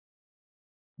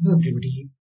Hello everybody.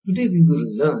 Today we will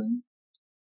learn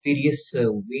various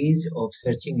ways of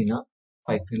searching in a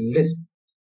Python list.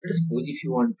 Let us suppose if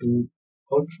you want to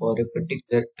out for a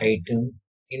particular item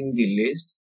in the list,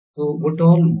 so what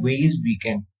all ways we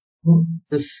can. So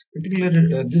this video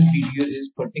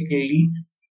is particularly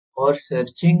for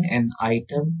searching an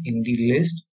item in the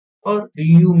list, or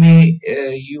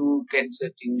you can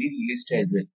search in the list as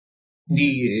well,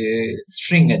 the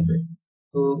string as well.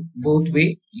 So both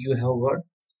way you have got.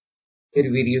 There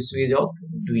are various ways of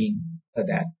doing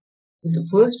that. So the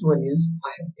first one is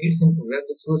I have made some program.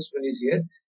 The first one is here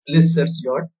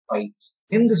listsearch.py.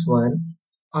 In this one,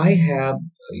 I have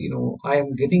I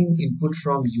am getting input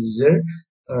from user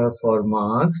for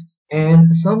marks,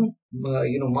 and some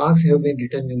marks have been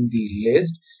written in the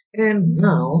list, and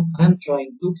now I'm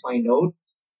trying to find out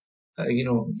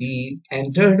the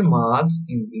entered marks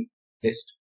in the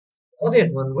list. For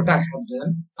that one, what I have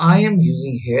done, I am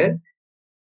using here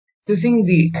accessing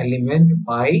the element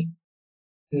by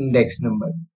index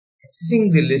number,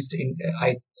 accessing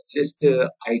the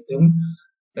item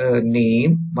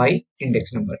name by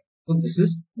index number. So this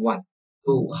is one.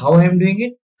 So how I am doing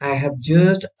it? I have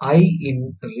just I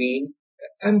in range.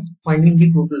 I'm finding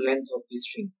the total length of the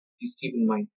string. Please keep in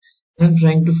mind. I'm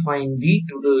trying to find the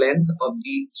total length of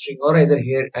the string, or either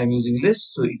here I'm using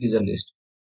list, so it is a list.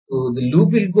 So the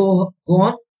loop will go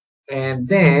on, and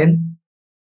then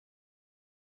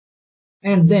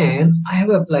I have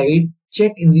applied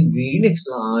check in the very next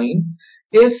line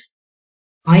if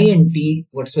int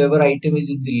whatsoever item is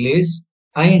in the list,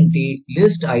 int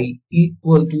list I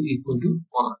equal to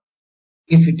mark.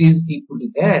 If it is equal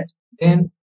to that,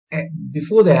 then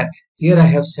before that here I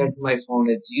have set my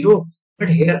found as 0, but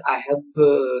here I have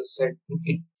set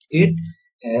it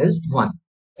as 1.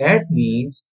 That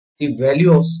means the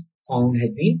value of found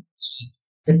has been changed.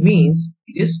 That means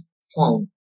it is found.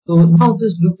 So now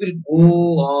this loop will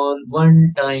go on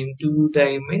one time, two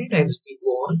time, many times it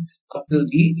will go on up till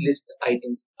the list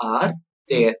items are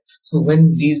there. So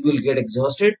when these will get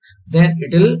exhausted, then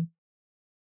it will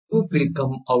loop will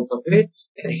come out of it,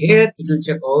 and here it will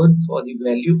check out for the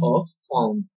value of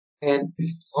found. And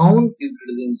if found is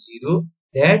greater than 0,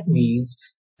 that means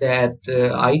that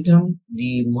item,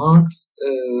 the marks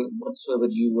whatsoever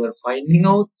you were finding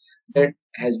out, that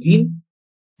has been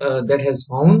that has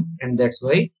found, and that's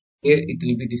why here it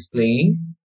will be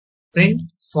displaying print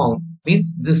found,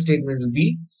 means this statement will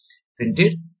be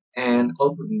printed and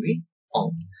output will be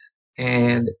found.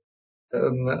 And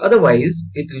otherwise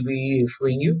it will be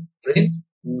showing you print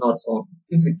not found.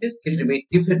 If it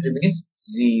remains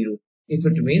 0, if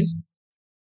it remains.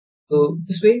 So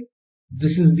this way,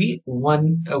 this is the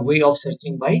one way of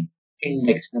searching by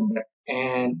index number,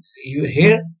 and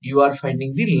you are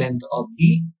finding the length of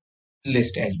the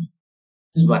list as well.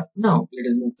 This is one. Now let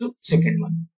us move to second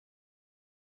one.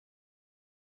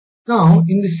 Now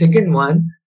in the second one,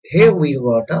 here we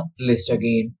got a list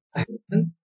again. I have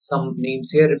written some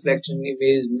names here: reflection,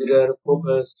 image, mirror,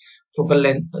 focus, focal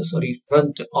length,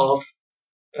 front, off,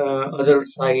 other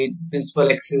side, principal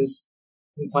axis,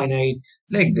 infinite,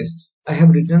 like this. I have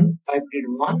written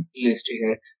one list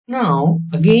here. Now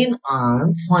again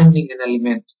I'm finding an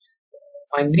element,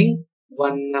 finding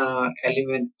one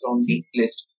element from the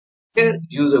list. Here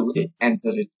user will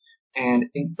enter it and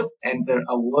input enter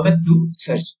a word to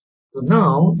search. So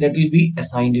now that will be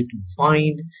assigned to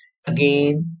find.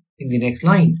 Again in the next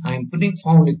line I'm putting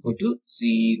found equal to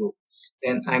 0.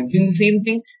 Then I'm doing the same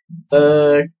thing,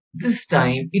 but this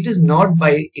time it is not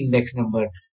by index number,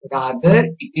 rather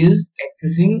it is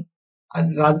accessing,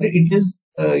 rather it is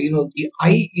the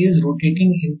I is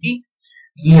rotating in the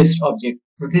list object,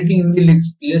 rotating in the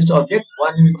list object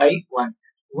one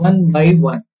by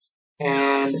one.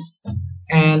 And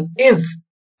if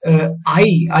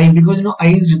I, because I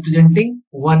is representing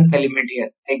one element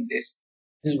here, like this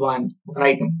is one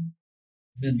item,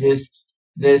 this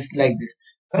like this.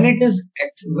 When it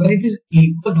is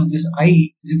equal to this,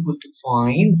 I is equal to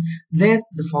find, then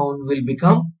the found will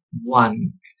become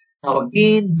 1. Now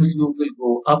again this loop will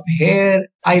go up here.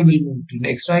 I will move to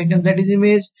next item, that is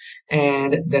image,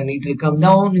 and then it will come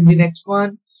down in the next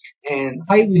one, and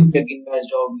I will be again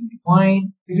passed out will be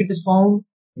find. If it is found,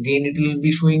 again it will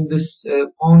be showing this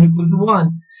found equal to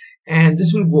 1, and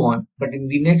this will go on. But in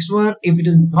the next one, if it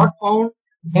is not found,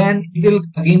 then it will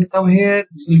again come here.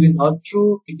 This will be not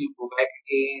true. It will go back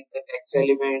again, the next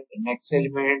element, the next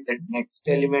element, the next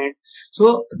element.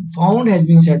 So found has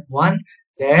been set 1.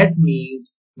 That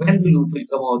means when the loop will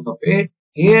come out of it,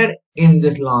 here in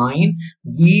this line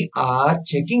we are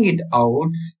checking it out.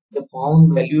 The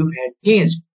found value has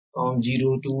changed from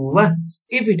 0 to 1.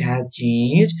 If it has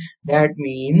changed, that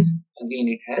means again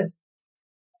it has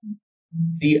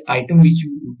the item which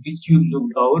you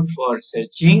looked out for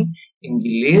searching in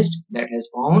the list that has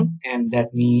found, and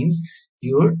that means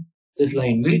your this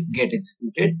line will get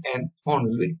executed and found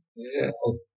will be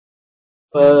out.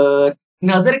 But in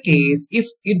other case, if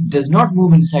it does not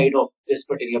move inside of this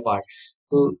particular part,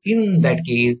 so in that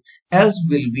case, else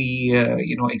will be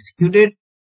executed.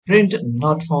 Print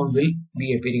not found will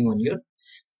be appearing on your.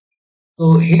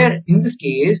 So here in this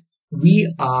case,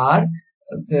 we are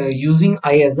using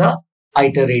I as a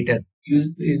iterator,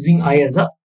 using I as a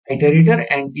iterator,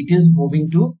 and it is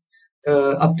moving to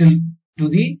up till to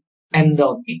the end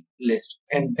of the list,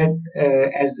 and that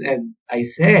as I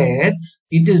said,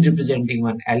 it is representing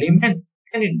one element,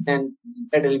 and then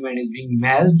that element is being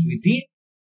matched with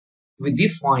the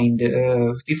find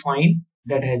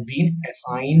that has been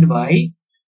assigned by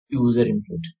user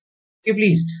input. Okay,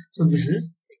 please. So this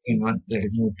is second one. Let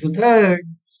us move to third.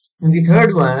 And the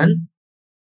third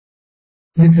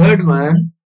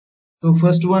one. So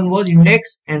first one was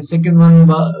index, and second one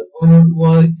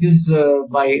was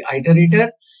by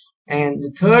iterator, and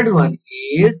the third one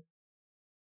is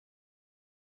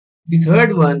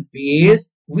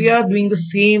we are doing the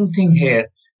same thing here,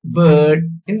 but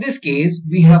in this case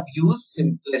we have used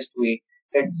simplest way.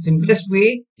 That simplest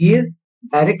way is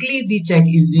directly the check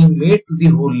is being made to the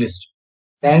whole list.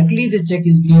 Directly the check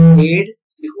is being made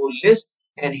to the whole list,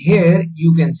 and here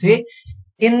you can say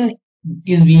in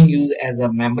is being used as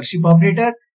a membership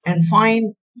operator, and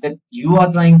find that you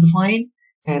are trying to find,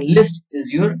 and list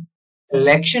is your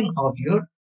collection of your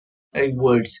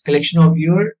words, collection of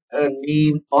your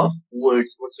name of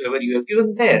words whatsoever you have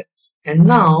given there. And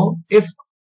now if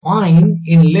find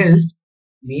in list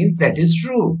means that is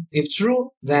true. If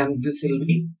true, then this will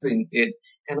be printed,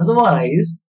 and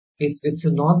otherwise if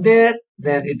it's not there,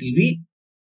 then it will be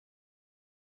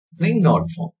not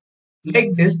found.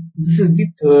 Like this is the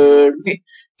third way.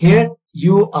 Here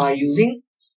you are using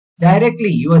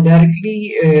directly,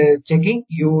 checking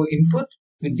your input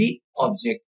with the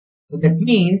object. So that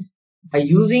means by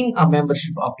using a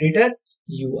membership operator,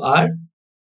 you are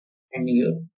finding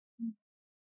your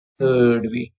third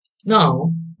way.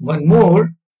 Now one more.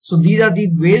 So these are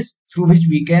the ways through which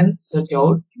we can search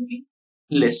out in the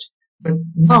list. But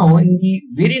now in the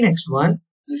very next one,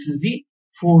 this is the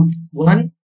fourth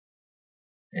one,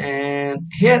 and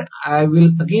here I will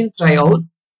again try out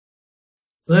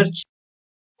search.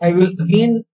 I will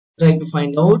again try to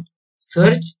find out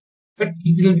search, but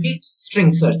it will be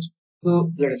string search.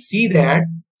 So let us see that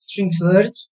string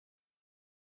search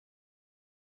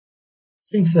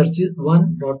is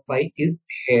 1.py is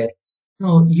here.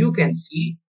 Now you can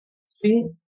see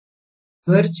string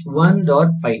search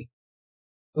 1.py.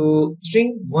 So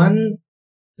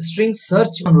string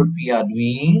search on what we are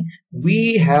doing,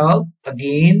 we have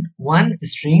again one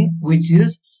string which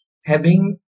is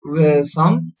having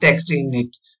some text in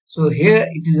it. So here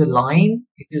it is a line,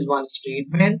 it is one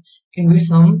statement in which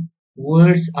some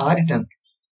words are written.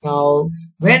 Now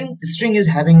when string is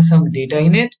having some data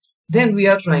in it, then we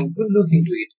are trying to look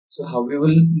into it. So how we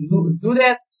will do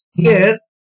that? Here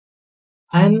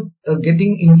I am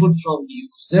getting input from the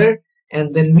user,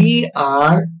 and then we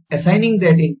are assigning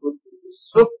that input to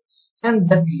look, and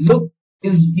that look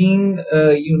is being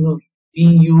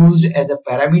being used as a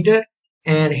parameter,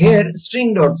 and here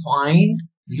string dot find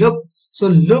look. So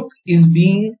look is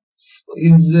being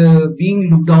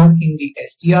looked down in the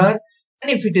str,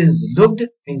 and if it is looked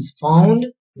means found,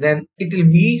 then it will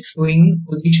be showing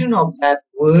position of that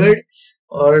word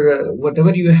or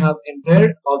whatever you have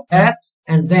entered of that,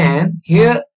 and then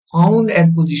here found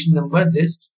at position number,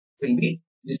 this will be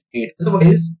displayed.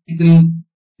 Otherwise it will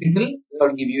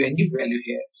not give you any value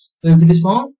here. So if it is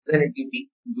found, then it will be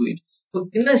do it. So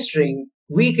in a string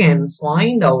we can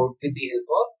find out with the help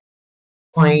of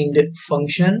find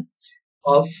function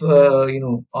of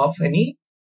of any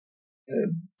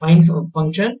find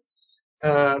function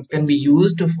can be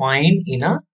used to find in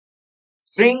a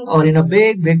string or in a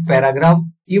big paragraph,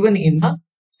 even in a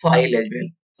file as well.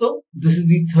 So this is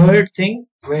the third thing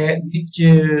which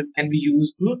can be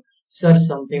used to search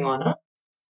something on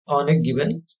a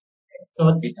given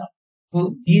data.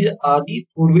 So these are the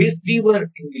four ways. Three were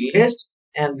in the list,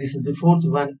 and this is the fourth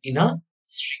one in a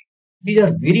string. These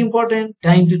are very important.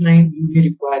 Time to time you will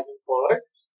require them for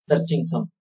searching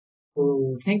something.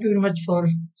 So thank you very much for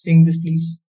seeing this,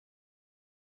 please.